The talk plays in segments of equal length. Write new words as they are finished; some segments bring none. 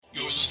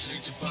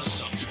listening to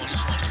Buzzsaw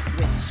 2020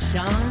 with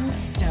Sean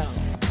Stone.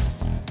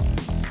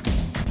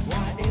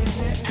 Why is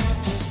it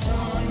after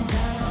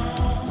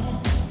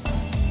sundown?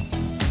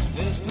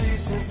 This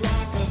place is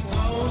like a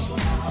ghost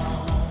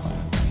town.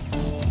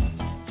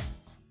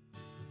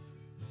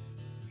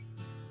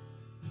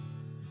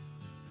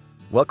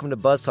 Welcome to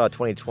Buzzsaw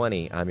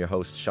 2020. I'm your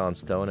host, Sean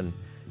Stone, and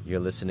you're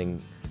listening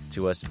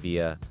to us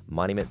via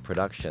Monument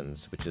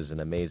Productions, which is an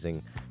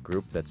amazing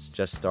group that's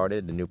just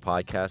started, a new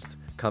podcast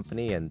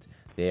company, and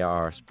they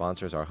are our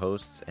sponsors, our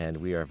hosts, and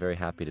we are very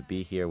happy to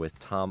be here with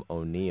Tom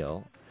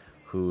O'Neill,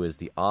 who is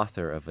the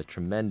author of a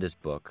tremendous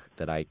book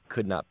that I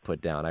could not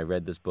put down. I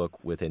read this book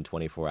within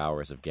 24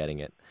 hours of getting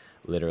it.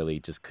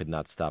 Literally just could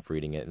not stop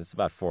reading it. And it's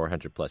about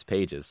 400 plus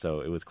pages, so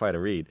it was quite a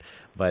read.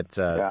 But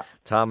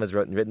Tom has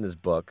written this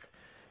book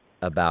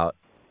about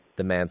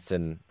the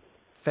Manson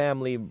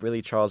family,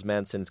 really Charles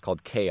Manson. It's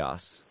called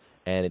Chaos,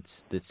 and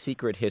it's the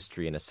secret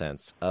history, in a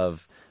sense,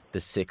 of the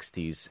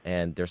 60s.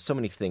 And there's so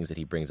many things that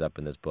he brings up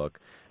in this book.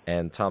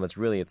 And Tom,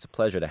 it's a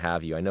pleasure to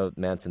have you. I know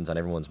Manson's on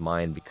everyone's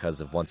mind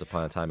because of Once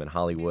Upon a Time in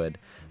Hollywood,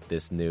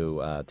 this new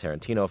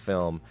Tarantino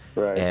film.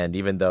 Right. And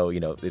even though,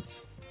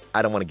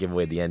 I don't want to give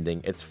away the ending.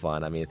 It's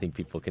fun. I mean, I think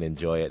people can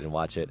enjoy it and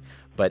watch it.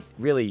 But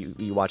really,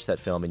 you watch that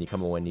film and you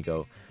come away and you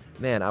go,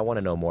 man, I want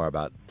to know more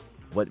about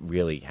what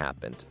really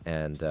happened.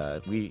 And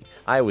I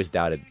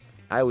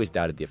always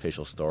doubted the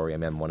official story. I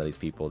mean, I'm one of these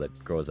people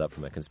that grows up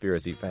from a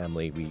conspiracy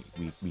family.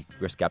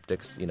 We're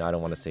skeptics. I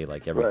don't want to say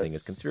like everything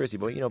is conspiracy,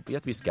 but you have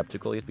to be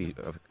skeptical. You have to be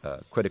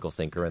a critical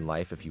thinker in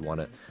life if you want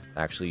to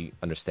actually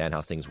understand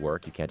how things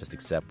work. You can't just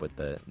accept what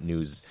the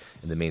news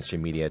and the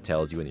mainstream media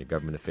tells you and your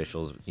government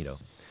officials,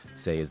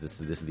 say is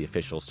this is the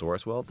official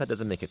source. Well, that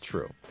doesn't make it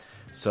true.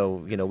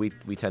 So,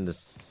 we tend to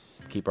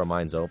keep our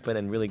minds open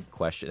and really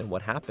question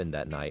what happened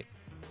that night,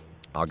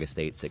 August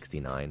 8,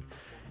 1969.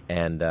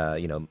 And,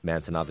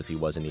 Manson obviously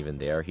wasn't even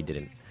there. He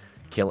didn't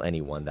kill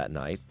anyone that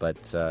night.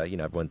 But,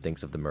 everyone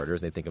thinks of the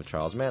murders and they think of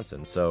Charles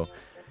Manson. So,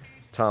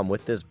 Tom,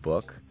 with this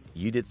book,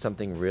 you did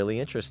something really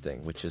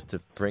interesting, which is to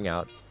bring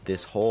out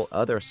this whole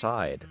other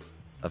side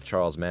of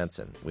Charles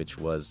Manson, which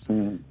was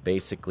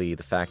basically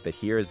the fact that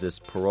here is this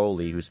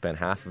parolee who spent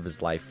half of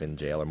his life in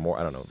jail, or more,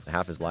 I don't know,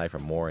 half his life or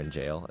more in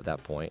jail at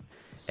that point.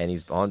 And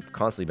he's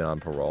constantly been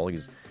on parole.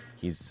 He's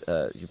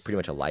pretty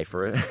much a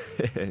lifer,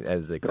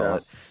 as they call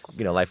it,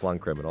 lifelong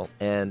criminal.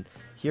 And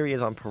here he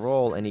is on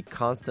parole, and he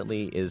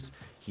constantly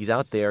he's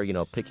out there,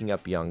 picking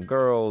up young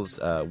girls.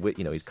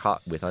 He's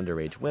caught with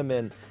underage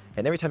women,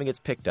 and every time he gets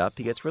picked up,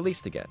 he gets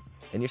released again.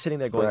 And you're sitting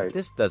there going,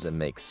 this doesn't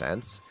make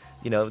sense.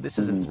 This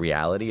isn't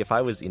reality. If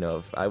he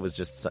was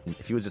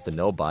just a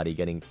nobody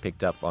getting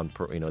picked up on,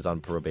 is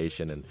on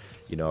probation and,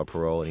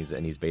 parole,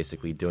 and he's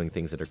basically doing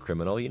things that are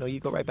criminal, you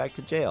go right back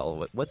to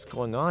jail. What's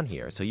going on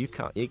here? So you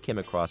came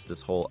across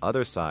this whole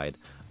other side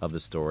of the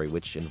story,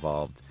 which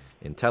involved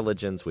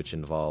intelligence, which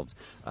involved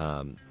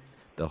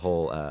the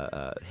whole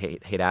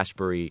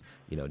Haight-Ashbury,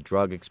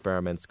 drug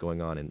experiments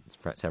going on in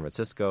San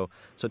Francisco.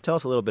 So tell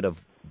us a little bit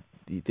of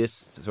this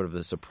sort of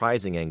the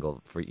surprising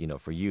angle for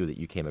you that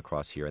you came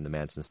across here in the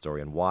Manson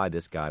story, and why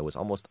this guy was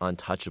almost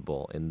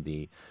untouchable in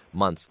the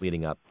months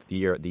leading up, the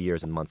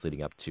years and months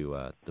leading up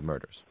to the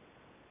murders.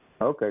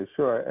 Okay,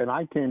 sure. And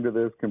I came to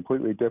this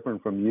completely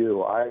different from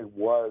you. I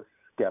was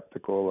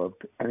skeptical of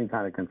any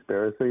kind of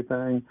conspiracy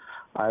thing.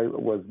 I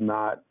was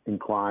not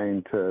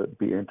inclined to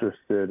be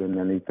interested in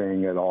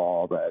anything at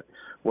all that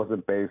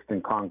wasn't based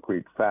in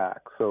concrete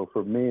facts. So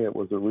for me, it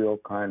was a real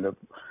kind of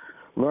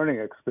learning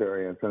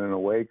experience and an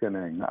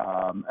awakening,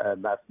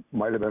 and that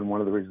might have been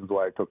one of the reasons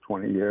why it took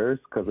 20 years,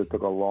 because it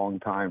took a long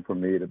time for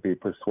me to be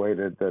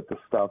persuaded that the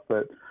stuff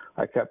that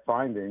I kept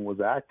finding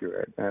was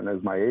accurate. And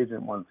as my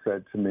agent once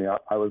said to me,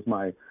 I was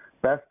my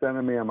best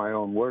enemy and my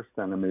own worst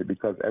enemy,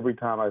 because every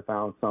time I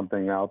found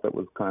something out that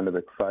was kind of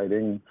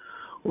exciting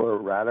or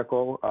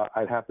radical,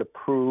 I'd have to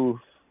prove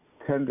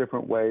 10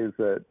 different ways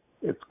that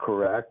it's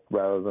correct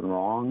rather than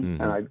wrong,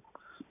 and I'd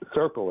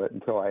circle it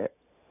until I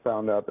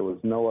found out there was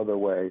no other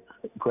way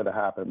it could have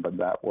happened but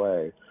that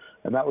way.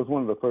 And that was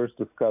one of the first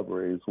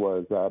discoveries,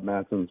 was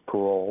Manson's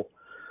parole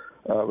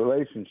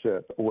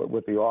relationship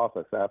with the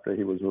office after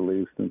he was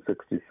released in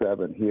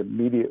 1967.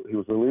 He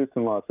was released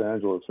in Los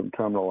Angeles from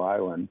Terminal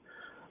Island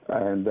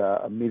and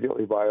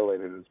immediately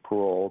violated his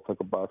parole, took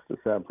a bus to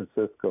San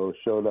Francisco,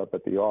 showed up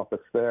at the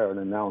office there and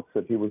announced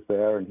that he was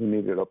there and he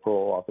needed a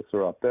parole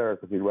officer up there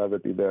because he'd rather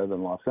be there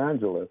than Los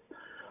Angeles.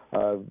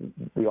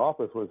 The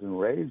office was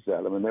enraged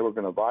at him, and they were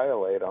going to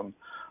violate him.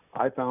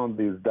 I found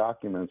these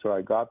documents, or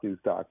I got these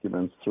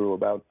documents through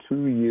about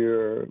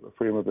 2-year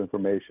Freedom of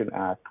Information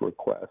Act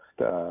request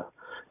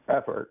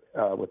effort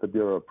with the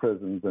Bureau of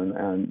Prisons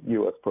and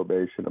U.S.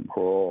 Probation and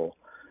Parole.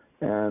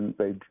 And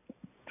they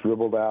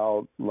dribbled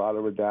out a lot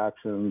of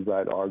redactions.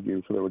 I'd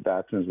argue for the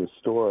redactions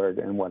restored.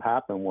 And what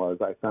happened was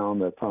I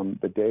found that from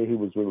the day he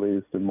was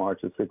released in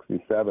March of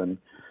 1967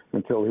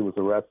 until he was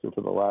arrested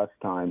for the last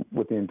time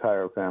with the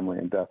entire family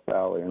in Death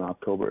Valley in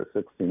October of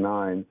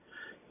 1969,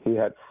 he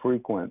had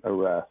frequent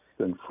arrests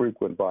and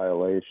frequent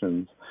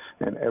violations.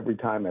 And every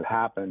time it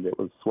happened, it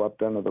was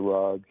swept under the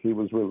rug. He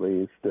was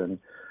released. And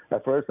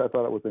at first I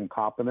thought it was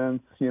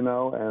incompetence,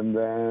 and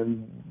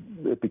then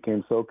it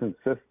became so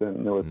consistent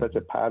and there was such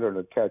a pattern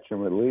of catch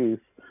and release.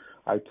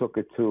 I took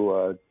it to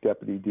a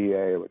deputy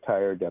DA, a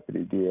retired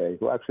deputy DA,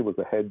 who actually was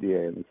a head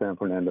DA in the San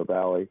Fernando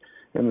Valley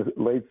in the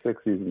late 60s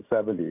and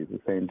 70s,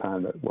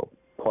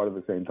 part of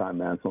the same time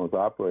Manson was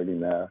operating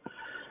there.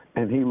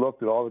 And he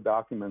looked at all the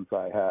documents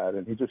I had,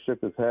 and he just shook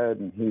his head,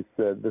 and he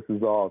said, "This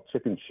is all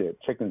chicken shit.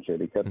 He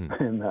kept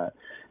saying that.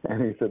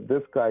 And he said,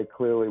 this guy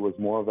clearly was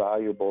more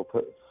valuable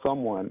to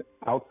someone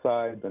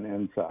outside than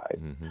inside.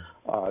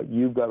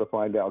 You've got to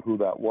find out who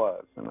that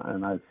was.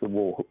 And I said,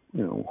 well,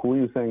 who are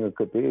you saying it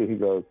could be? He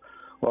goes,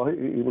 well,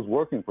 he was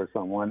working for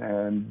someone,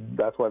 and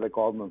that's why they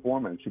called him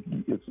informant.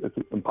 It's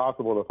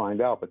impossible to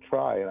find out, but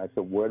try. And I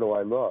said, where do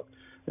I look?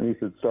 And he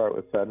said, start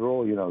with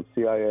federal,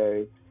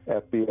 CIA,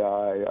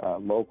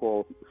 FBI,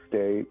 local,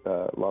 state,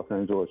 Los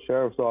Angeles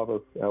Sheriff's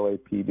Office,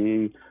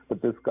 LAPD.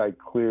 But this guy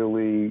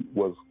clearly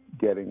was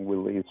getting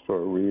released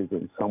for a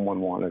reason.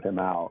 Someone wanted him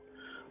out.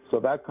 So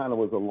that kind of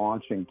was a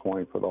launching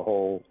point for the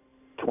whole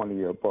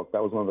 20-year book.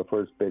 That was one of the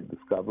first big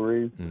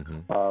discoveries.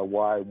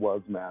 Why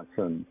was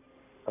Manson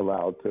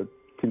allowed to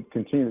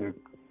continue to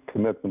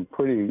commit some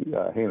pretty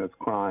heinous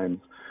crimes,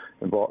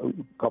 a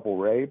couple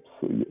rapes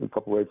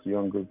of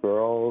younger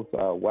girls,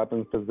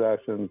 weapons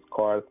possessions,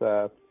 car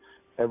theft,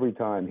 every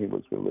time he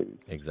was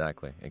released.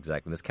 Exactly.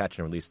 This catch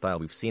and release style,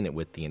 we've seen it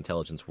with the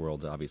intelligence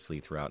world, obviously,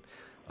 throughout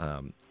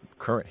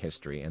current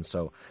history. And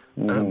so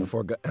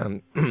before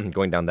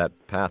going down that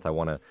path, I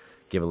want to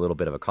give a little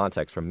bit of a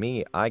context. For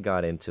me, I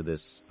got into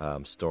this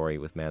story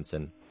with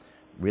Manson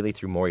really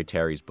through Maury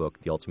Terry's book,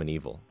 The Ultimate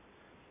Evil.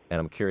 And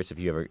I'm curious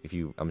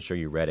I'm sure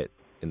you read it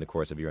in the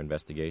course of your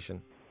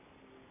investigation.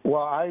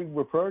 Well, I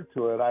referred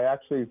to it. I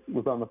actually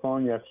was on the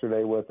phone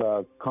yesterday with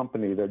a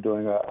company. They're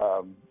doing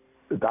a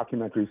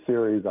documentary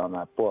series on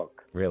that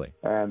book. Really?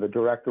 And the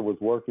director was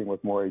working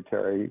with Maury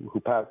Terry,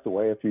 who passed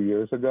away a few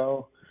years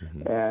ago.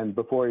 And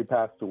before he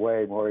passed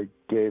away, Maury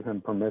gave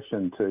him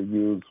permission to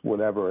use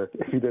whatever,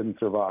 if he didn't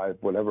survive,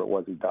 whatever it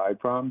was he died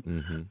from.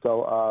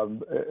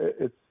 So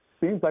it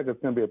seems like it's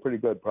going to be a pretty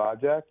good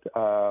project.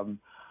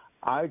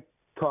 I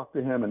talked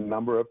to him a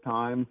number of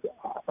times.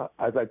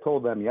 As I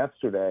told them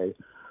yesterday,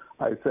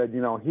 I said,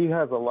 he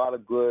has a lot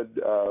of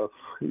good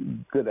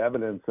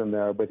evidence in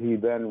there, but he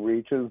then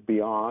reaches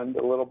beyond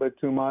a little bit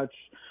too much.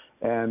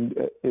 And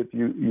if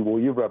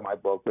you've read my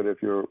book, but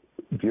if your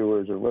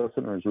viewers or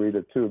listeners read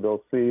it too,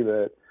 they'll see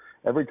that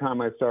every time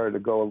I started to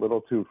go a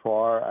little too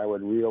far, I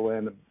would reel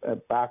in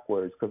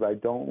backwards because I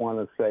don't want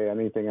to say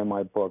anything in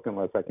my book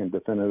unless I can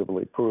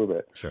definitively prove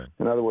it. Sure.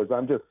 In other words,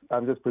 I'm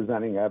just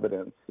presenting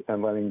evidence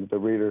and letting the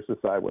readers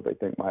decide what they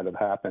think might have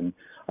happened.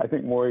 I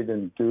think Maury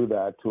didn't do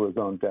that to his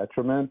own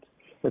detriment.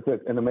 It's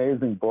an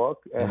amazing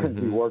book, and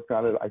he worked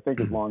on it, I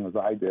think, as long as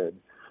I did.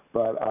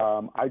 But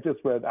I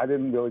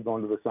didn't really go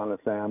into the Son of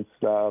Sam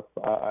stuff.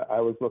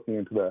 I was looking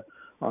into the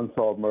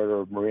unsolved murder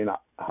of Marina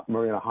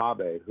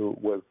Habe, who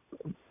was,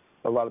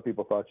 a lot of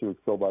people thought she was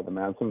killed by the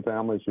Manson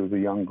family. She was a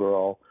young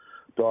girl,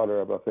 daughter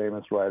of a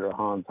famous writer,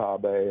 Hans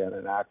Habe, and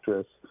an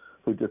actress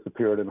who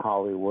disappeared in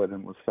Hollywood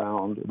and was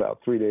found about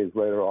 3 days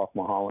later off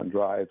Mulholland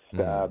Drive,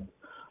 stabbed.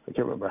 I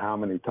can't remember how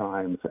many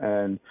times.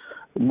 And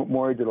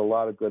Maury did a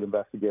lot of good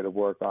investigative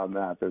work on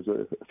that. There's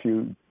a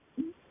few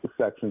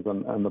sections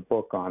on the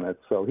book on it.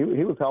 So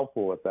he was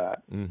helpful with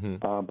that.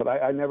 But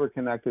I never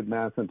connected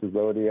Manson to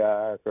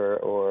Zodiac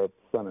or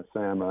Son of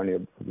Sam or any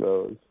of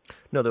those.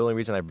 No, the only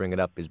reason I bring it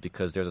up is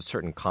because there's a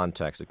certain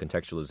context, a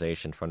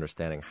contextualization for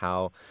understanding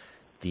how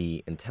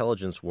the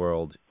intelligence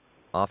world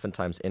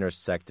oftentimes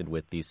intersected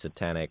with these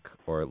satanic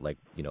or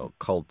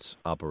cult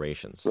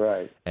operations.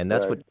 Right. And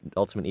that's what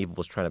Ultimate Evil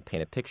was trying to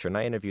paint a picture. And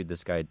I interviewed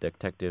this guy,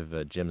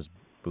 Detective Jim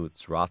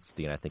Boots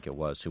Rothstein, I think it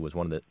was, who was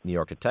one of the New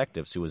York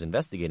detectives who was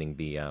investigating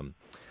the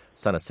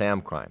Son of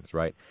Sam crimes,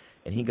 right?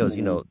 And he goes,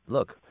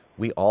 look,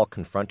 we all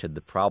confronted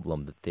the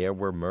problem that there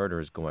were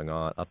murders going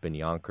on up in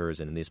Yonkers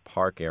and in this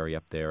park area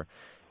up there.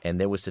 And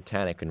there was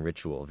satanic and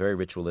ritual, very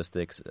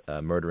ritualistic,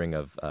 murdering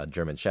of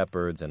German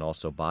shepherds and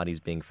also bodies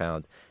being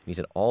found. And he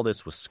said all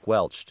this was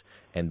squelched,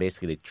 and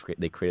basically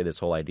they created this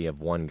whole idea of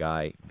one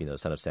guy,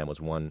 Son of Sam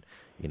was one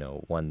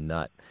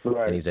nut.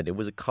 Right. And he said it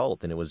was a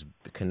cult, and it was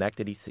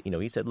connected.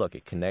 He said, look,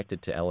 it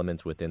connected to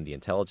elements within the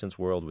intelligence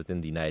world,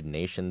 within the United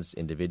Nations,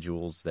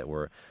 individuals that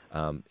were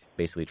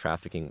basically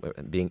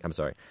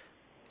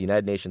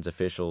United Nations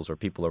officials or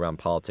people around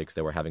politics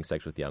that were having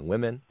sex with young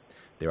women.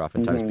 They're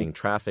oftentimes being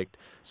trafficked.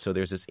 So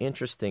there's this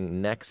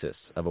interesting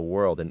nexus of a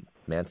world, and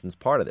Manson's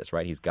part of this,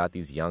 right? He's got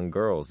these young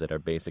girls that are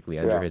basically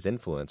under his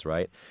influence,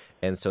 right?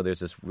 And so there's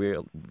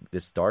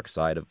this dark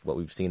side of what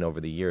we've seen over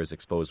the years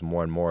exposed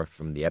more and more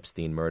from the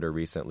Epstein murder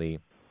recently.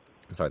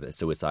 I'm sorry, the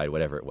suicide,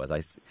 whatever it was.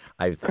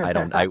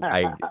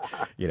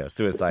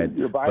 Suicide.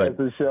 Your bias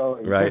is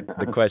showing. Right.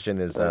 The question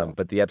is,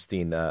 but the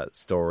Epstein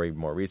story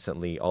more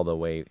recently, all the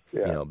way,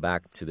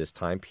 back to this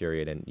time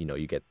period, and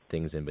you get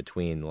things in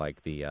between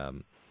like the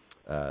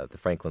the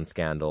Franklin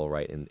scandal,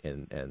 right,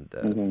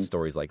 and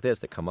stories like this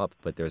that come up.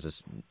 But there's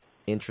this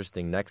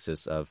interesting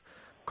nexus of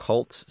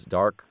cult,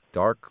 dark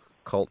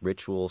cult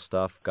ritual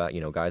stuff,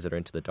 guys that are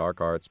into the dark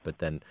arts, but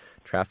then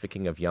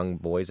trafficking of young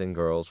boys and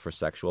girls for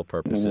sexual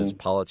purposes,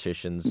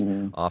 politicians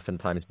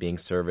oftentimes being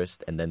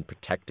serviced and then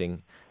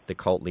protecting the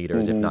cult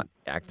leaders, if not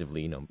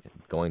actively,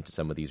 going to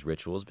some of these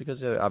rituals,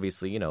 because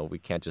obviously, we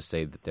can't just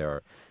say that there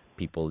are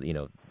people,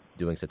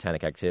 doing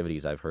satanic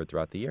activities. I've heard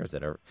throughout the years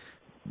that are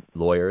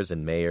lawyers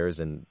and mayors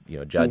and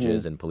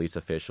judges and police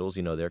officials.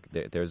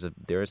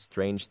 There are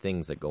strange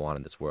things that go on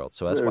in this world.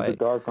 So that's There's why a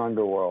dark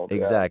underworld.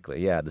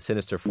 exactly, yeah, the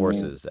sinister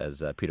forces,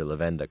 as Peter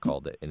Levenda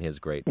called it in his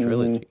great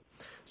trilogy.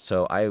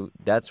 So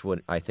that's what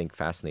I think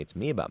fascinates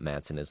me about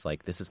Manson is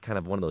like this is kind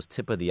of one of those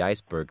tip of the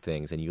iceberg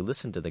things, and you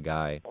listen to the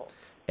guy.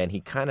 And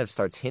he kind of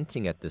starts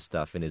hinting at this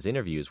stuff in his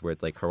interviews, where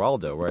it's like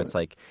Geraldo, where it's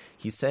like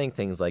he's saying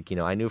things like,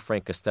 I knew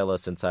Frank Costello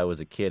since I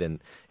was a kid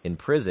in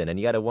prison, and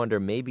you got to wonder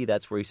maybe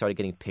that's where he started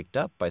getting picked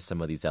up by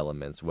some of these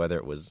elements, whether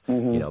it was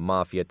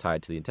mafia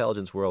tied to the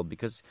intelligence world,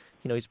 because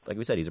he's like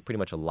we said, he's pretty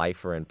much a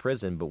lifer in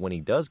prison, but when he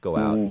does go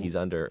out, he's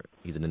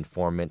an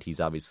informant. He's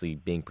obviously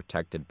being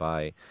protected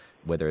by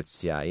whether it's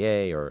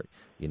CIA or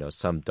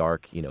some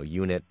dark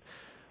unit.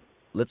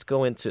 Let's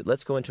go into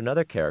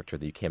another character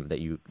that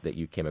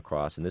you came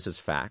across, and this is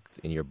fact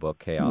in your book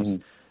Chaos.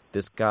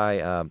 This guy,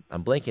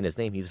 I'm blanking his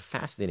name. He's a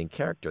fascinating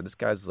character. This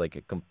guy's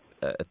like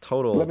a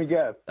total. Let me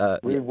guess.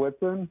 Reeve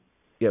Whitson.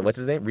 Yeah, what's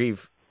his name?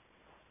 Reeve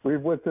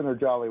Whitson or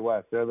Jolly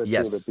West. They're the two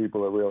that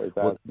people are really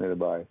fascinated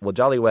by. Well,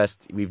 Jolly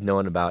West, we've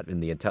known about in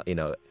the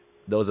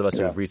those of us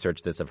who have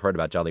researched this have heard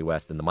about Jolly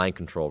West and the mind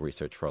control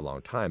research for a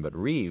long time. But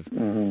Reeve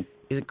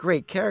is a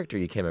great character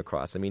you came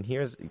across. I mean,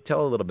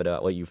 tell a little bit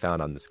about what you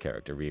found on this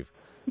character, Reeve.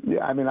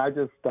 Yeah, I mean, I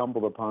just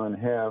stumbled upon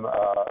him,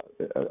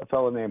 a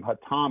fellow named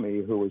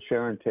Hatami, who was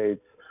Sharon Tate's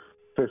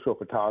official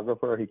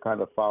photographer. He kind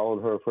of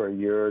followed her for a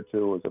year or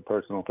two as a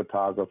personal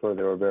photographer.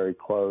 They were very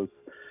close.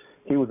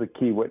 He was a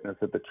key witness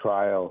at the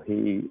trial.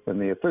 He, in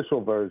the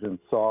official version,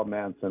 saw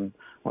Manson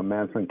when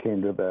Manson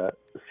came to the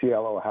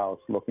Cielo house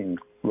looking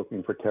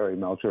for Terry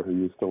Melcher, who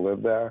used to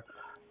live there.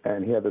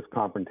 And he had this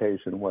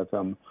confrontation with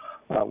him.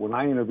 When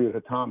I interviewed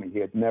Hatami, he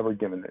had never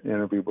given an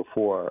interview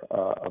before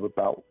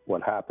about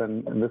what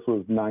happened, and this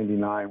was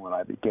 '99 when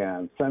I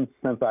began. Since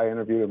I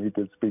interviewed him, he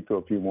did speak to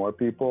a few more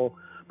people,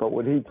 but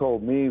what he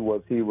told me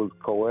was he was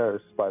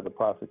coerced by the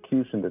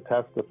prosecution to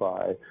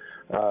testify.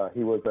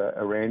 He was an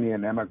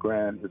Iranian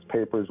immigrant. His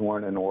papers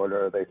weren't in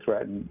order. They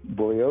threatened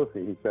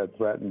Bugliosi. He said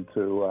threatened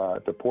to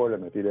deport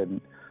him if he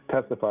didn't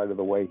testify to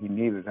the way he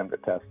needed him to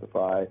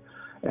testify.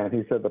 And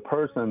he said the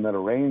person that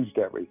arranged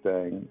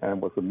everything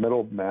and was the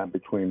middleman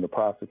between the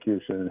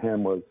prosecution and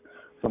him was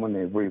someone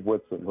named Reeve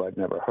Whitson, who I'd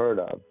never heard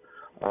of.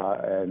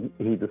 And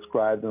he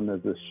described him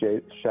as this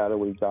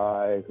shadowy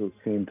guy who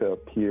seemed to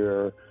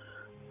appear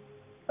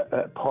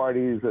at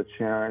parties that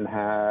Sharon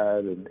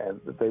had, and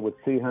they would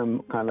see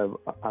him kind of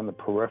on the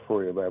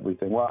periphery of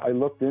everything. Well, I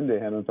looked into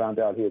him and found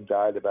out he had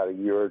died about a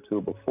year or two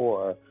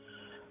before.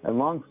 And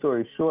long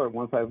story short,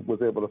 once I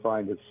was able to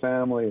find his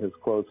family, his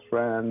close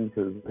friends,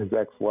 his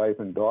ex-wife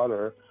and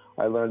daughter,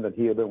 I learned that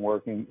he had been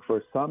working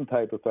for some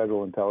type of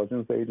federal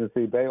intelligence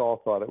agency. They all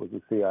thought it was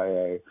the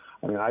CIA.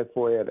 I mean, I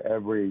FOIA'd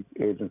every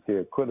agency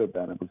it could have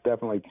been. It was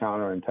definitely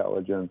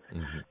counterintelligence.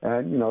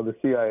 And, the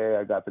CIA,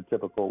 I got the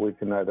typical we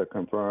can neither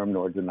confirm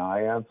nor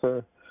deny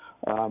answer.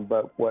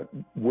 But what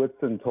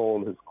Whitson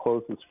told his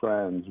closest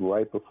friends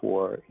right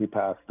before he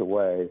passed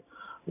away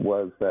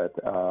was that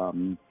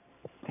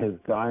his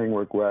dying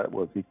regret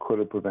was he could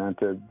have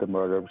prevented the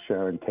murder of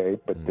Sharon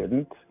Tate, but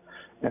didn't.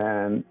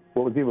 And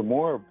what was even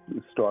more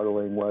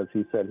startling was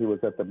he said he was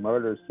at the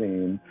murder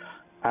scene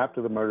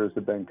after the murders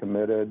had been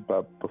committed,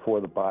 but before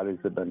the bodies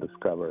had been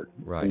discovered,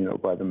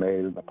 right? By the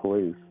maid and the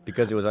police.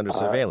 Because it was under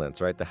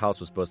surveillance, right? The house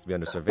was supposed to be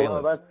under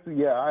surveillance.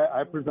 Well,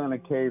 I present a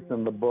case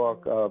in the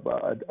book of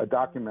a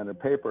documented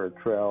paper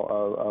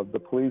trail of the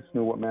police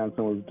knew what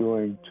Manson was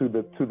doing to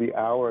the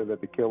hour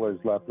that the killers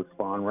left the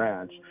Spahn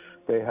Ranch.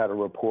 They had a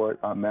report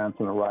on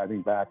Manson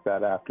arriving back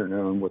that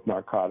afternoon with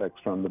narcotics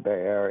from the Bay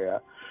Area.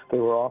 They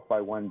were off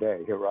by one day.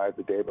 He arrived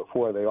the day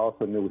before. They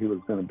also knew he was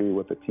going to be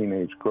with a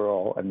teenage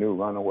girl, a new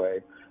runaway,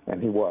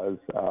 and he was.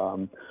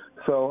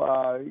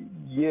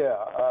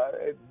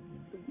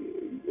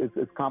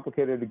 It's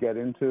complicated to get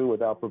into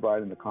without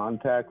providing the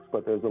context,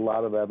 but there's a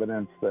lot of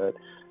evidence that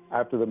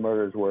after the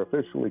murders were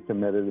officially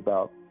committed,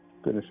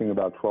 finishing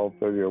about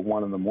 12:30 or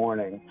 1 in the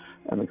morning,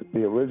 and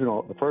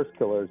the first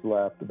killers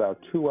left. About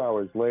 2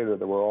 hours later,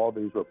 there were all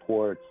these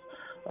reports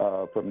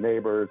from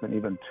neighbors and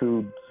even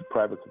 2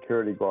 private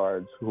security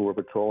guards who were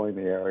patrolling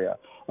the area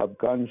of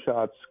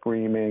gunshots,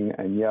 screaming,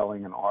 and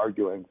yelling and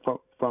arguing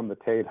from the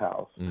Tate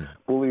house.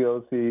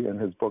 Bugliosi, in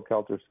his book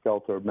Helter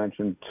Skelter,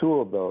 mentioned 2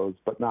 of those,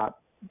 but not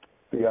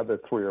the other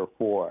 3 or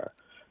 4.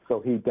 So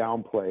he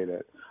downplayed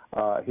it.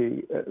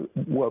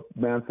 What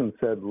Manson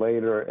said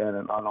later in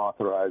an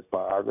unauthorized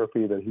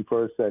biography, that he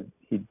first said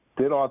he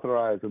did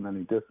authorize and then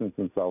he distanced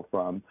himself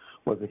from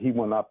was that he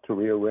went up to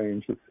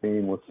rearrange the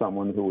scene with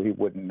someone who he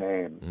wouldn't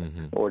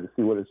name or to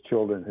see what his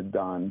children had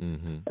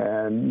done.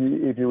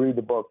 And if you read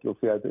the book, you'll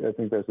see I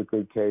think there's a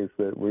good case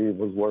that Reeve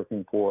was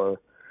working for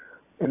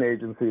an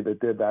agency that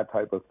did that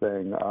type of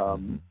thing.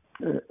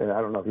 And I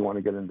don't know if you want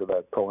to get into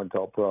that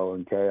COINTELPRO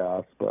and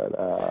chaos,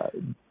 but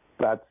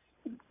that's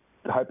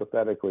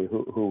hypothetically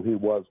who he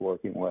was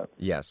working with.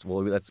 Yes,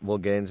 well, we'll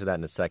get into that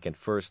in a second.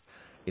 First,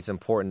 it's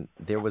important.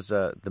 There was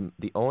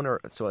the owner.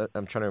 So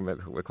I'm trying to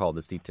recall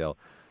this detail.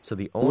 So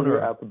the owner,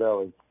 Rudy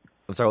Altobelli.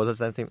 I'm sorry, what was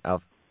his name?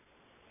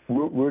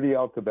 Rudy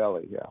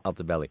Altobelli, yeah.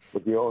 Altobelli.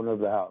 Was the owner of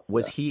the house.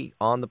 Was he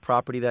on the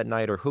property that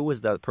night, or who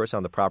was the person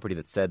on the property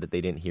that said that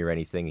they didn't hear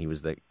anything? He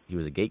was a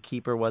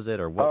gatekeeper, was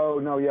it, or what? Oh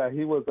no, yeah,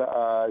 he was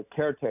a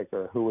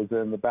caretaker who was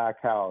in the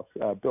back house.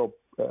 Bill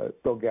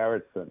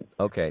Garrettson.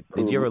 Okay.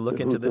 Did you ever look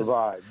into this?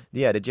 Survived.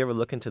 Yeah. Did you ever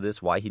look into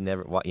this? Why he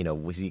never? Why,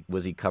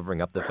 was he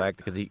covering up the fact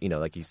because he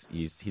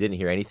didn't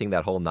hear anything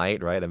that whole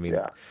night, right? I mean,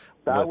 yeah.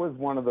 That was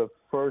one of the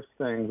first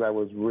things I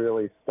was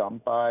really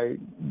stumped by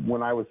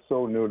when I was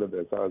so new to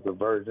this. I was a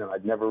virgin.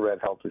 I'd never read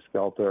Helter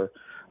Skelter.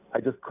 I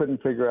just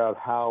couldn't figure out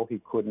how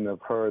he couldn't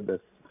have heard this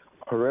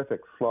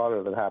horrific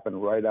slaughter that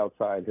happened right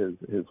outside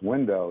his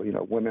window.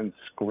 Women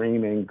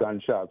screaming,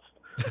 gunshots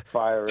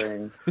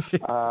firing. It's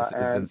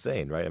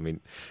insane, right? I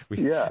mean,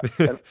 yeah.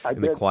 in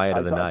the quiet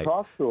of the night. I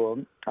talked to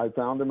him. I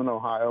found him in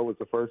Ohio. Was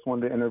the first one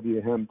to interview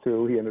him,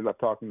 too. He ended up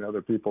talking to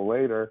other people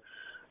later.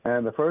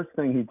 And the first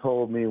thing he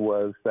told me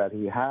was that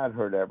he had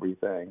heard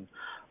everything.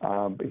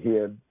 He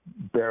had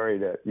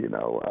buried it,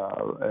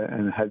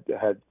 and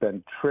had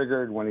been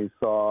triggered when he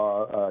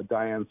saw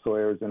Diane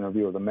Sawyer's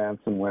interview of the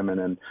Manson women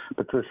and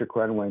Patricia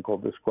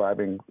Krenwinkel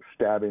describing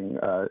stabbing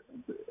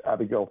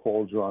Abigail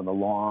Folger on the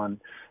lawn,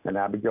 and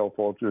Abigail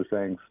Folger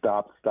saying,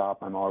 "Stop,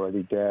 stop, I'm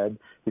already dead."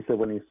 He said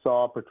when he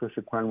saw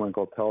Patricia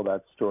Krenwinkel tell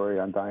that story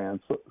on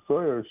Diane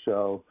Sawyer's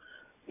show,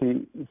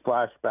 he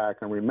flashed back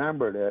and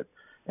remembered it.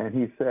 And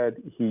he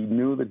said he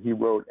knew that he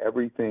wrote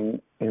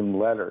everything in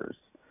letters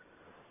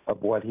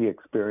of what he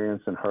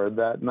experienced and heard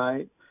that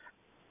night.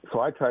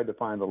 So I tried to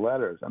find the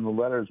letters, and the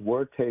letters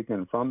were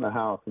taken from the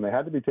house, and they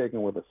had to be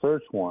taken with a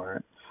search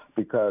warrant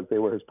because they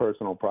were his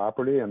personal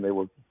property, and they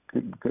were,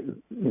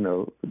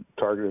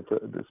 targeted for,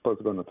 they're supposed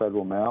to go in the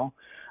federal mail,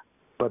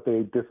 but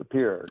they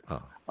disappeared.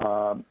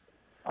 Oh.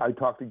 I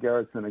talked to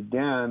Garrettson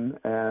again,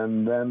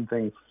 and then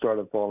things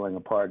started falling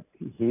apart.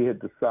 He had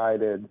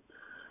decided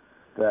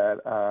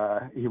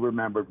that he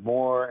remembered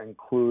more,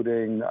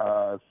 including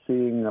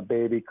seeing a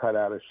baby cut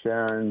out of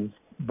Sharon's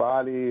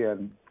body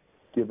and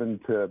given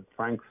to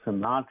Frank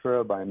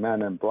Sinatra by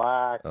Men in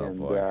Black. Oh, and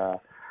boy.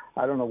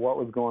 I don't know what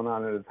was going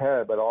on in his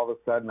head, but all of a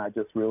sudden I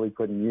just really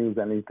couldn't use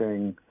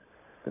anything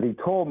that he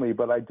told me.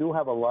 But I do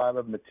have a lot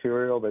of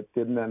material that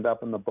didn't end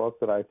up in the book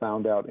that I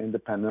found out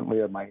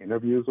independently of my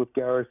interviews with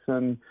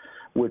Garrison,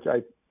 which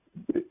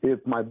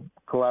if my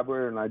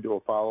collaborator and I do a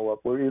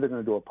follow-up, we're either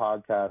going to do a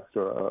podcast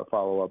or a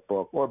follow-up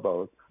book or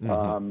both.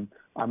 I'm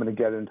going to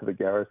get into the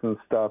Garrison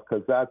stuff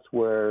because that's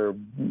where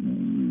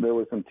there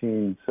was some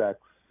teen sex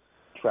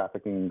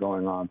trafficking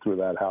going on through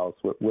that house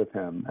with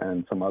him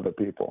and some other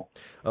people.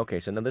 Okay,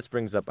 so now this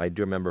brings up, I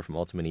do remember from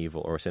Ultimate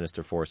Evil or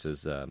Sinister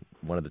Forces,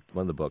 one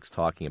of the books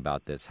talking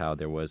about this, how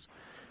there was,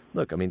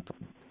 look, I mean,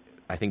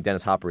 I think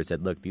Dennis Hopper had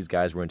said, look, these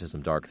guys were into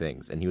some dark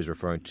things. And he was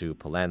referring to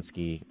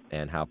Polanski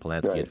and how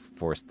Polanski had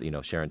forced,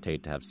 Sharon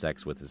Tate to have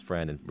sex with his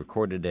friend and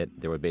recorded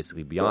it. There were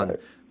basically beyond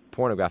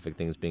pornographic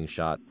things being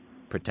shot,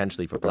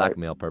 potentially for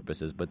blackmail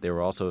purposes, but there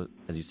were also,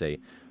 as you say,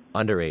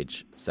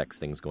 underage sex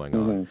things going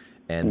on.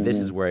 And this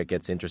is where it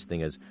gets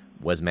interesting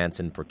was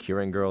Manson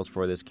procuring girls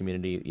for this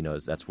community?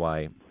 That's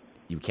why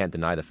you can't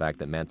deny the fact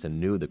that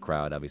Manson knew the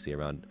crowd, obviously,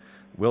 around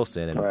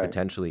Wilson and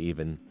potentially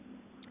even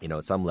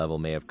at some level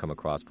may have come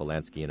across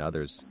Polanski and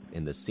others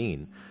in the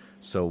scene.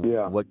 So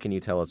what can you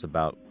tell us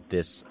about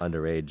this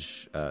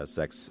underage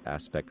sex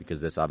aspect? Because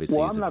this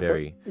obviously is a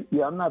very...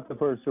 I'm not the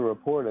first to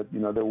report it.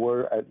 There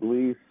were at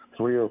least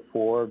 3 or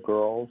 4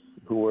 girls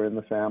who were in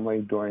the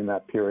family during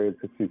that period,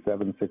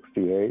 67,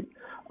 68.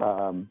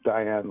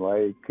 Diane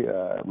Lake,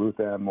 Ruth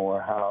Ann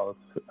Morehouse,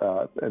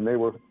 and they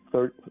were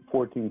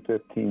 14,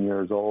 15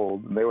 years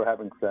old, and they were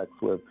having sex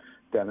with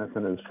Dennis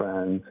and his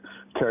friends.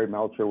 Terry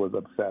Melcher was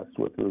obsessed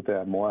with Ruth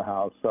Ann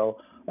Morehouse. So,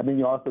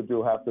 you also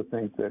do have to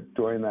think that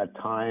during that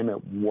time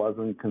it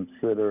wasn't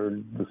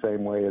considered the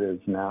same way it is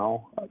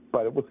now.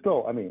 But it was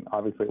still,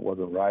 obviously it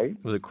wasn't right.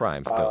 It was a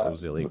crime still. It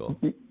was illegal.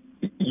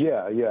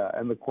 Yeah.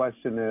 And the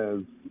question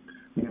is,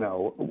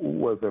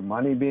 was there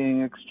money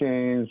being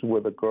exchanged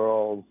with the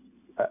girls?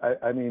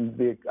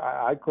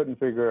 I couldn't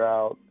figure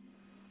out,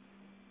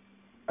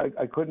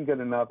 I couldn't get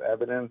enough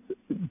evidence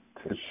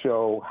to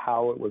show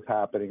how it was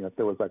happening, if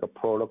there was like a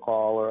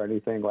protocol or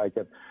anything, like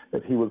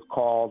if he was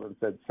called and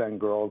said send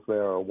girls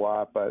there or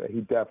what, but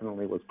he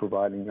definitely was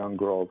providing young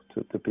girls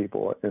to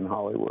people in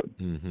Hollywood.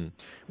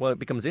 Well, it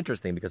becomes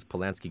interesting because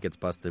Polanski gets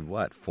busted,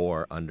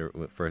 for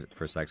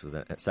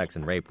sex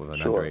and rape with an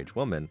underage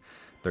woman,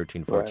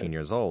 13, 14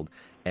 years old.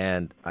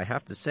 And I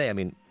have to say,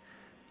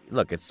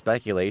 look, it's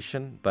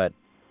speculation, but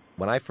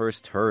when I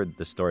first heard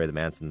the story of the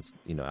Mansons,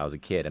 I was a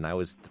kid, and I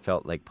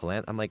felt like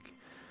I'm like,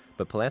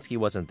 but Polanski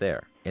wasn't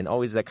there, and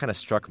always that kind of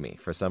struck me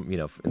for some,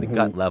 in the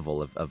gut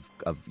level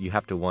of you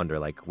have to wonder,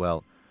 like,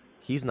 well,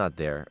 he's not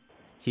there,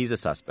 he's a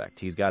suspect,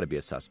 he's got to be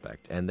a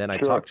suspect. And then I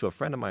talked to a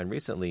friend of mine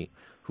recently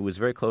who was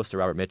very close to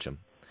Robert Mitchum,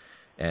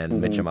 and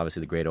Mitchum, obviously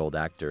the great old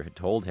actor, had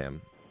told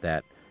him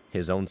that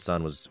his own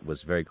son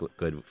was very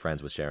good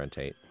friends with Sharon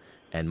Tate,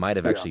 and might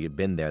have actually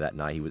been there that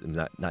night. He was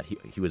not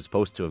he was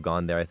supposed to have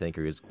gone there, I think,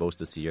 or he was supposed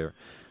to see her.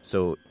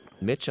 So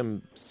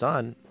Mitchum's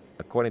son,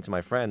 according to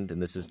my friend,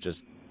 and this is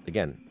just,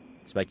 again,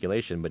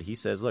 speculation, but he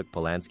says, look,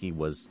 Polanski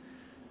was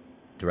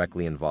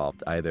directly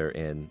involved, either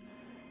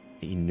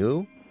he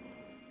knew,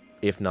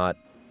 if not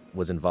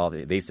was involved,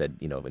 they said,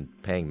 in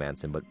paying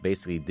Manson, but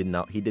basically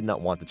he did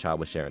not want the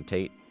child with Sharon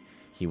Tate.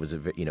 He was,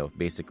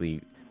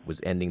 basically was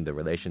ending the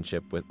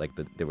relationship with,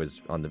 there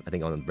was on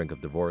the brink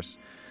of divorce.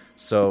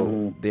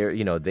 So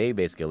they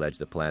basically alleged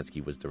that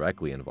Polanski was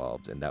directly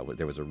involved, and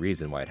there was a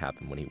reason why it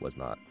happened when he was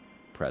not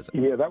present.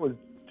 Yeah, that was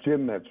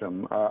Jim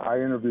Mitchum. I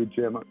interviewed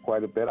Jim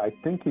quite a bit. I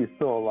think he's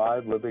still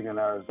alive, living in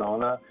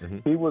Arizona.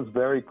 He was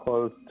very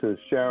close to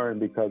Sharon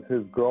because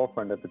his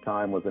girlfriend at the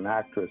time was an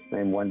actress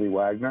named Wendy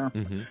Wagner,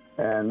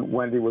 and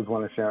Wendy was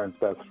one of Sharon's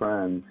best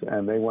friends,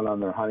 and they went on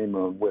their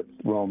honeymoon with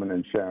Roman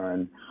and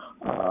Sharon,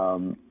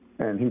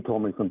 and he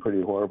told me some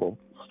pretty horrible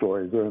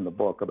stories. They're in the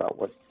book about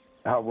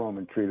how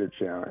Roman treated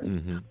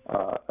Sharon.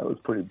 It was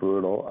pretty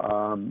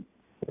brutal.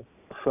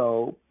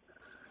 So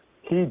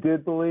he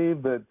did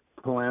believe that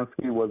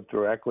Polanski was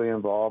directly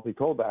involved. He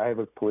told that. I have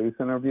his police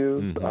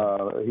interviews.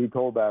 He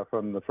told that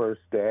from the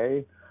first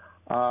day.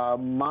 I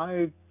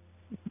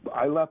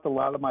left a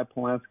lot of my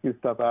Polanski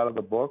stuff out of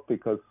the book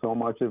because so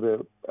much of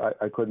it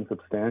I couldn't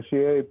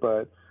substantiate,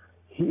 but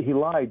he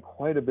lied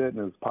quite a bit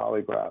in his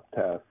polygraph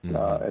test,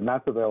 and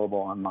that's available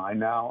online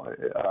now.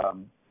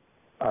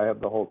 I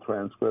have the whole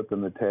transcript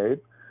and the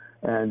tape,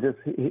 and just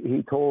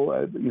he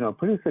told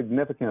pretty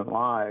significant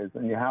lies,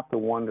 and you have to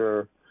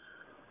wonder,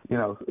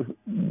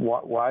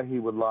 why he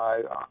would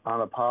lie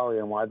on a poly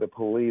and why the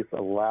police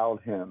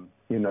allowed him,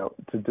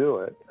 to do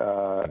it.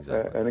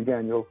 Exactly. And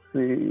again, you'll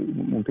see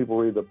when people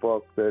read the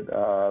book that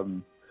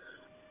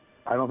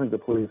I don't think the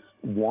police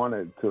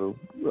wanted to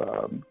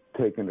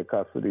take into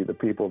custody the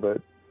people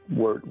that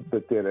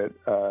did it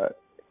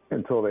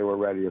until they were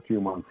ready a few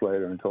months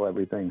later, until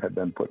everything had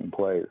been put in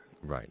place.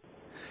 Right.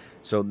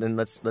 So then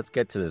let's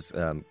get to this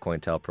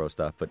COINTELPRO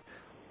stuff. But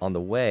on the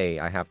way,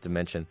 I have to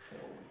mention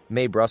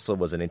Mae Brussell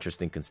was an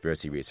interesting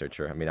conspiracy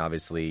researcher. I mean,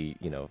 obviously,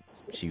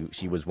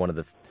 she was one of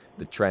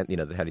the trend.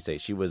 How do you say?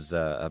 She was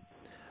a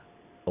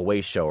way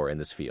shower in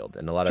this field,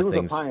 and a lot of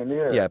things. She was a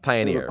pioneer. Yeah,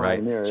 pioneer, right?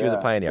 She was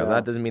a pioneer. Yeah.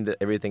 That doesn't mean that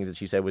everything that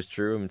she said was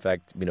true. In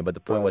fact, but the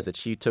point was that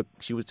she took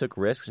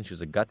risks, and she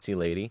was a gutsy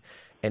lady.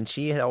 And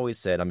she had always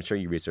said, I'm sure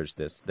you researched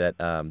this, that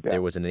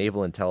there was a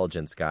naval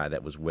intelligence guy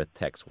that was with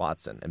Tex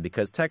Watson, and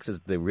because Tex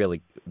is the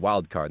really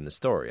wild card in the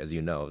story, as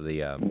you know,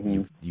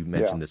 you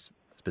mentioned this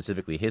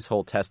specifically. His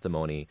whole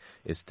testimony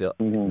is still,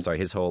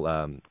 his whole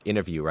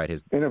interview, right?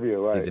 His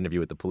interview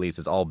with the police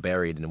is all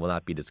buried and will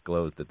not be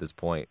disclosed at this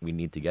point. We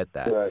need to get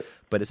that. Right.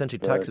 But essentially,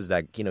 Tex is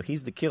that,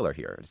 he's the killer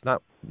here. It's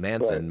not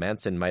Manson. Right.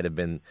 Manson might have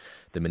been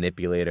the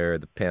manipulator,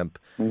 the pimp,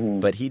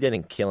 but he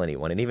didn't kill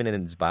anyone. And even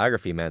in his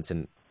biography,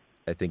 Manson,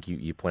 I think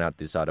you point out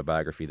this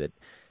autobiography that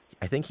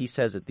I think he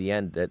says at the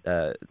end that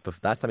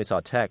last time he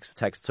saw Tex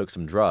took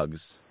some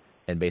drugs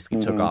and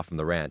basically took off from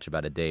the ranch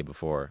about a day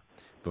before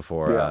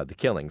the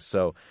killings.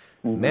 So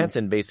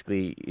Manson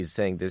basically is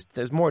saying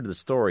there's more to the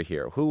story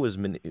here. Who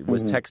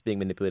was Tex being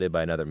manipulated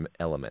by another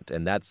element?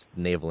 And that's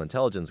the naval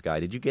intelligence guy.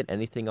 Did you get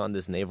anything on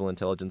this naval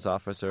intelligence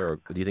officer,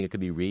 or do you think it could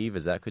be Reeve?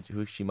 Is that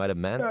who she might have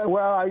meant?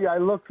 Well, I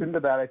looked into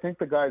that. I think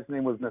the guy's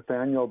name was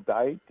Nathaniel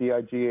Dight,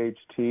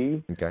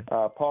 D-I-G-H-T. Okay.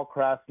 Paul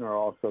Krasner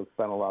also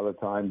spent a lot of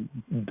time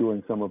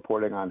doing some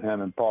reporting on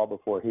him, and Paul,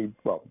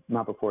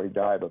 not before he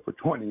died, but for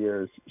 20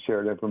 years,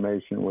 shared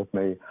information with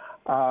me.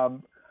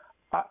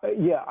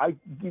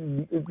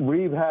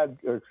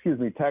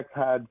 Tex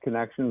had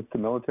connections to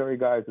military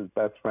guys. His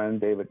best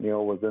friend, David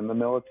Neal, was in the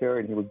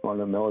military, and he was going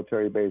to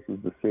military bases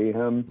to see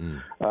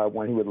him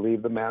when he would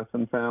leave the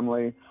Manson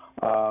family.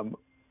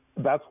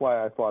 That's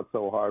why I fought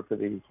so hard for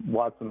these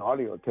Watson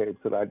audio tapes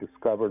that I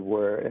discovered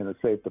were in a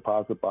safe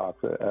deposit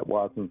box at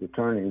Watson's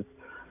attorneys.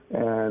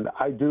 And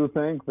I do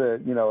think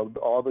that,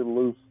 all the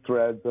loose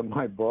threads of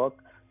my book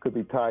could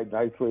be tied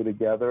nicely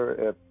together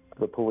if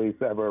the police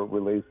ever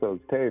release those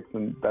tapes,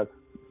 and that's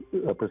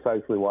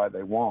precisely why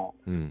they won't,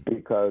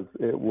 because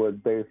it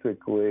would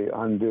basically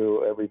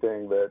undo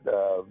everything that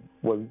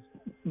was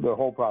the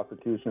whole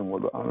prosecution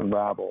would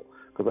unravel,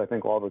 because I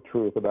think all the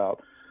truth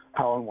about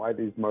how and why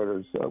these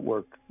murders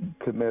were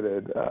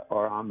committed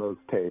are on those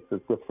tapes.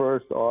 It's the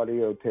first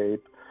audio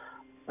tape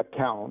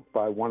account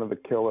by one of the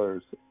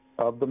killers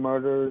of the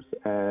murders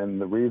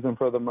and the reason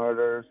for the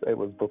murders. It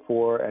was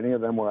before any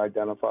of them were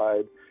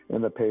identified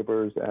in the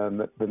papers,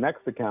 and the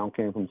next account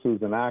came from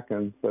Susan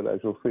Atkins, but as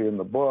you'll see in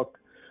the book,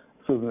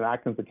 Susan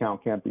Atkins'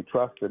 account can't be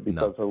trusted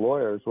because her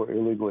lawyers were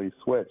illegally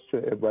switched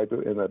right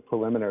in the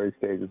preliminary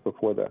stages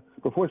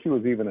before she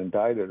was even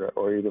indicted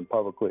or even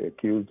publicly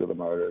accused of the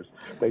murders.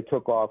 They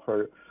took off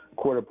her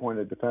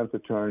court-appointed defense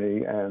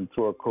attorney and,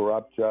 through a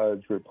corrupt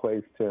judge,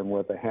 replaced him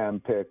with a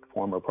hand-picked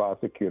former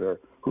prosecutor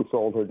who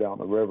sold her down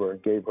the river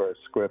and gave her a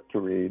script to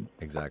read.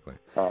 Exactly.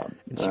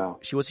 Yeah.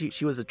 She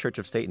was a Church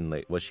of Satan.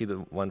 Was she the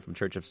one from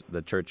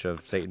the Church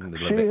of Satan?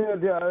 She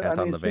had,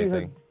 Anton LaVey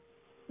thing.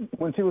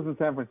 When she was in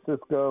San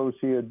Francisco,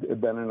 she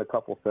had been in a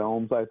couple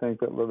films, I think,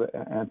 that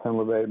Anton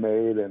LaVey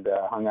made, and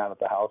hung out at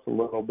the house a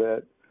little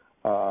bit.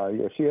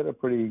 She had a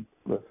pretty,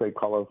 let's say,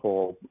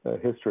 colorful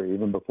history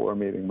even before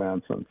meeting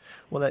Manson.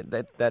 Well,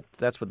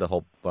 that's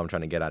what I'm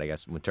trying to get at, I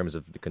guess, in terms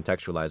of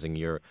contextualizing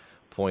your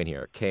point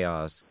here.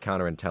 Chaos,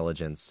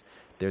 counterintelligence.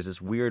 There's this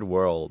weird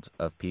world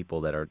of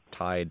people that are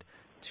tied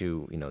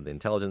to, the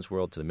intelligence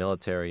world, to the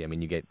military. I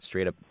mean, you get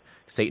straight up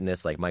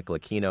Satanists like Michael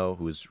Aquino,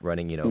 who's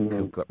running,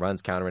 who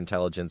runs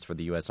counterintelligence for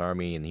the U.S.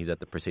 Army, and he's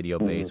at the Presidio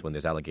base when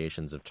there's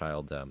allegations of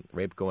child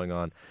rape going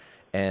on.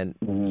 And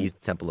he's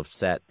the Temple of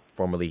Set.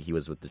 Formerly, he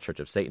was with the Church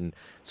of Satan.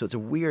 So it's a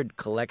weird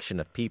collection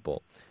of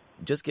people.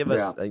 Just give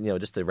us,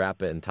 just to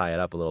wrap it and tie it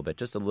up a little bit,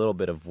 just a little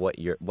bit of what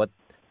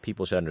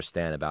people should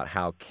understand about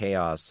how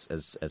chaos,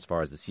 as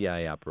far as the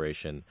CIA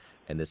operation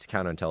and this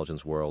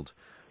counterintelligence world,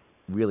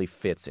 really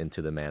fits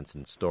into the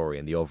Manson story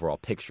and the overall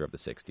picture of the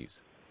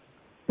 60s.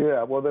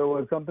 Yeah, well, there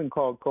was something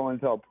called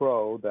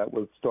COINTELPRO that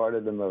was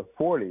started in the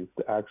 40s,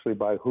 actually,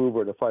 by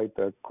Hoover to fight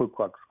the Ku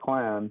Klux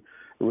Klan.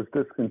 It was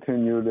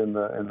discontinued in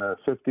the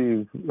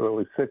 50s,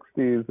 early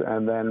 60s,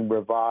 and then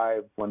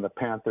revived when the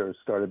Panthers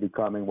started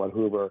becoming what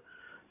Hoover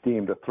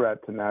deemed a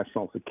threat to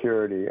national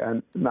security.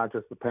 And not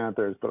just the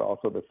Panthers, but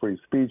also the free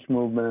speech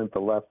movement, the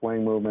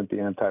left-wing movement, the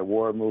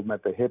anti-war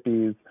movement, the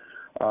hippies.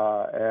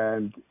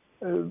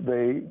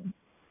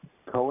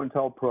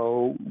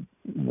 COINTELPRO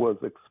was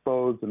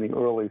exposed in the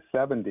early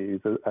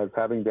 70s as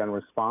having been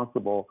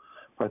responsible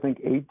for, I think,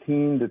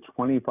 18 to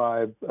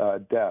 25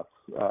 deaths,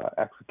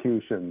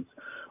 executions,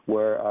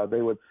 where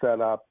they would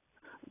set up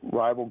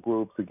rival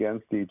groups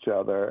against each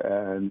other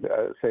and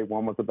say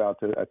one was about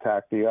to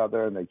attack the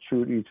other, and they'd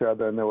shoot each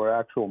other. And there were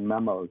actual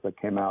memos that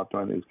came out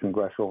during these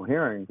congressional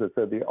hearings that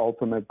said the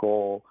ultimate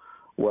goal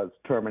was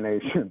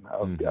termination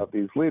of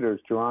these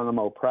leaders.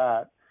 Geronimo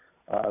Pratt,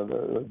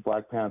 the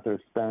Black Panthers,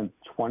 spent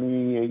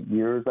 28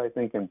 years, I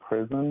think, in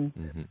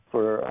prison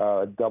for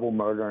a double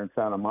murder in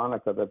Santa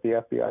Monica that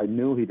the FBI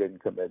knew he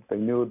didn't commit. They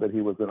knew that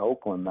he was in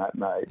Oakland that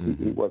night.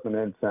 He wasn't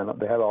in Santa.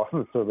 They had all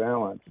the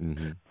surveillance.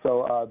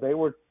 So they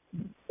were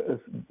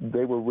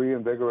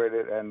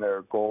reinvigorated, and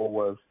their goal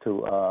was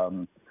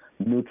to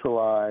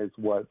neutralize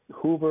what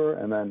Hoover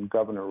and then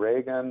Governor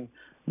Reagan,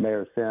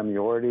 Mayor Sam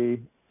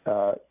Yorty,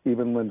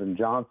 even Lyndon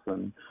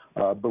Johnson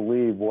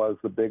believed was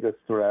the biggest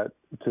threat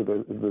to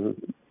the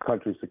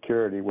country's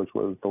security, which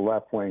was the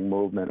left-wing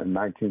movement in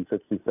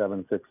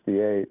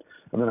 1967-68.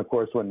 And then, of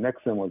course, when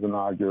Nixon was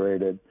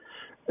inaugurated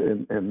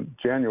in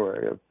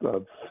January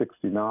of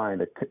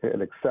 69,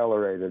 it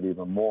accelerated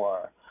even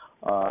more.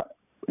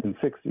 In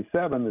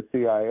 67, the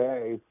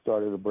CIA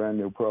started a brand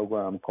new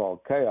program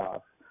called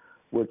Chaos,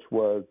 which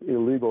was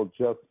illegal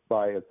just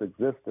by its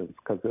existence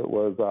because it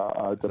was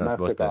a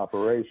domestic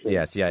operation.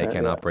 Yeah, CIA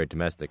can't operate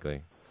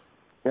domestically.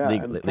 Yeah,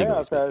 legally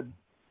speaking.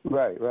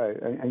 Right.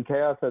 And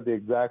Chaos had the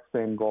exact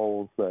same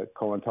goals that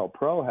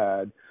COINTELPRO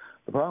had.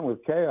 The problem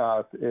with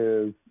Chaos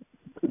is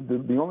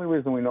the only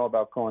reason we know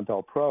about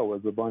COINTELPRO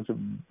was a bunch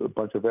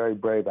of very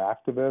brave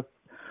activists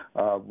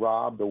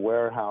robbed a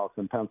warehouse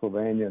in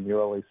Pennsylvania in the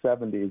early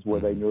 70s where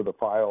they knew the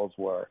files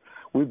were.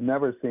 We've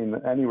never seen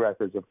any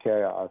records of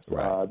Chaos.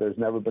 Right. There's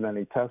never been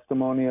any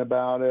testimony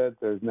about it.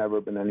 There's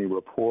never been any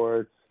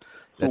reports.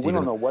 So we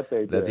don't know what they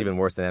did. That's even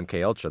worse than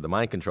MKUltra, the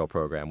mind control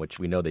program, which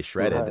we know they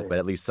shredded, but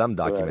at least some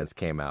documents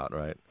came out,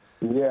 right?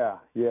 Yeah,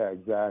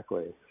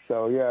 exactly.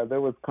 So,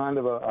 there was kind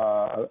of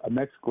a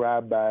mixed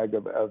grab bag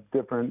of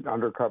different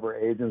undercover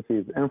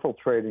agencies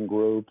infiltrating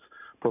groups,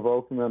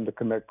 provoking them to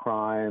commit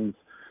crimes,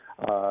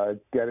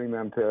 getting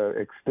them to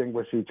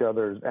extinguish each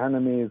other's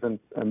enemies. And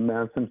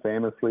Manson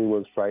famously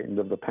was frightened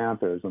of the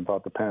Panthers and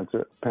thought the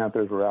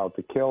Panthers were out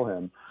to kill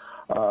him.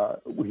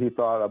 He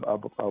thought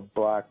a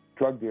black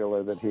drug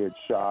dealer that he had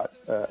shot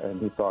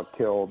and he thought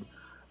killed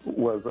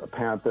was a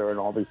Panther, and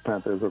all these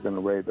Panthers were going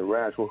to raid the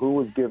ranch. Well, who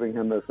was giving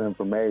him this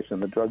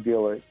information? The drug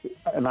dealer,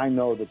 and I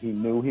know that he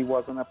knew he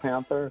wasn't a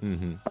Panther.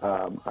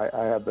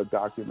 I have the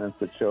documents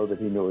that show that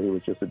he knew he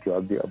was just a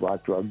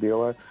black drug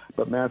dealer.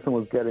 But Manson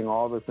was getting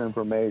all this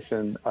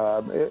information.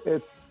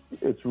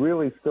 It's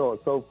really still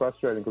so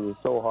frustrating because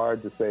it's so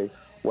hard to say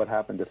what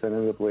happened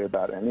definitively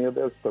about any of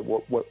this. But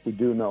what we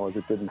do know is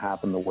it didn't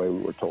happen the way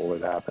we were told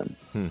it happened.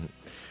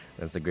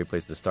 That's a great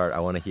place to start. I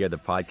want to hear the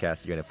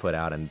podcast you're going to put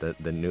out and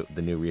the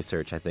new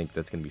research. I think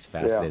that's going to be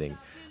fascinating.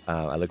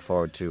 Yeah. I look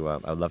forward to.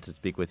 I would love to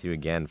speak with you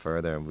again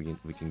further, and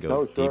we can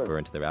go deeper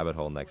into the rabbit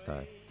hole next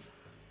time.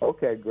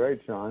 Okay,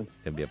 great, Sean.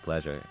 It'd be a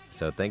pleasure.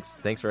 So thanks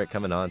for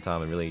coming on,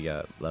 Tom. I really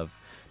love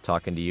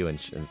talking to you and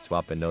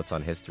swapping notes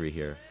on history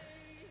here.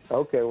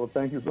 Okay, well,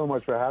 thank you so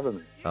much for having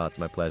me. Oh, it's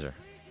my pleasure.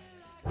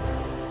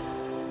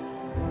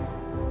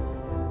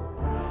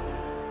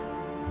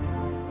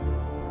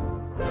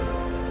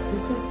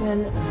 This has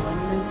been a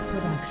Monuments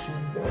production.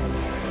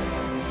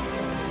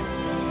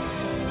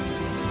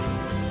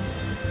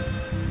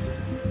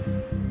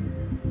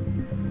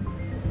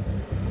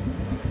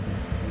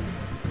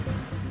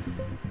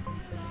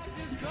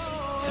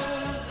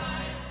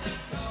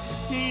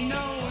 He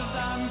knows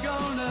I'm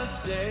gonna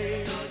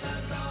stay.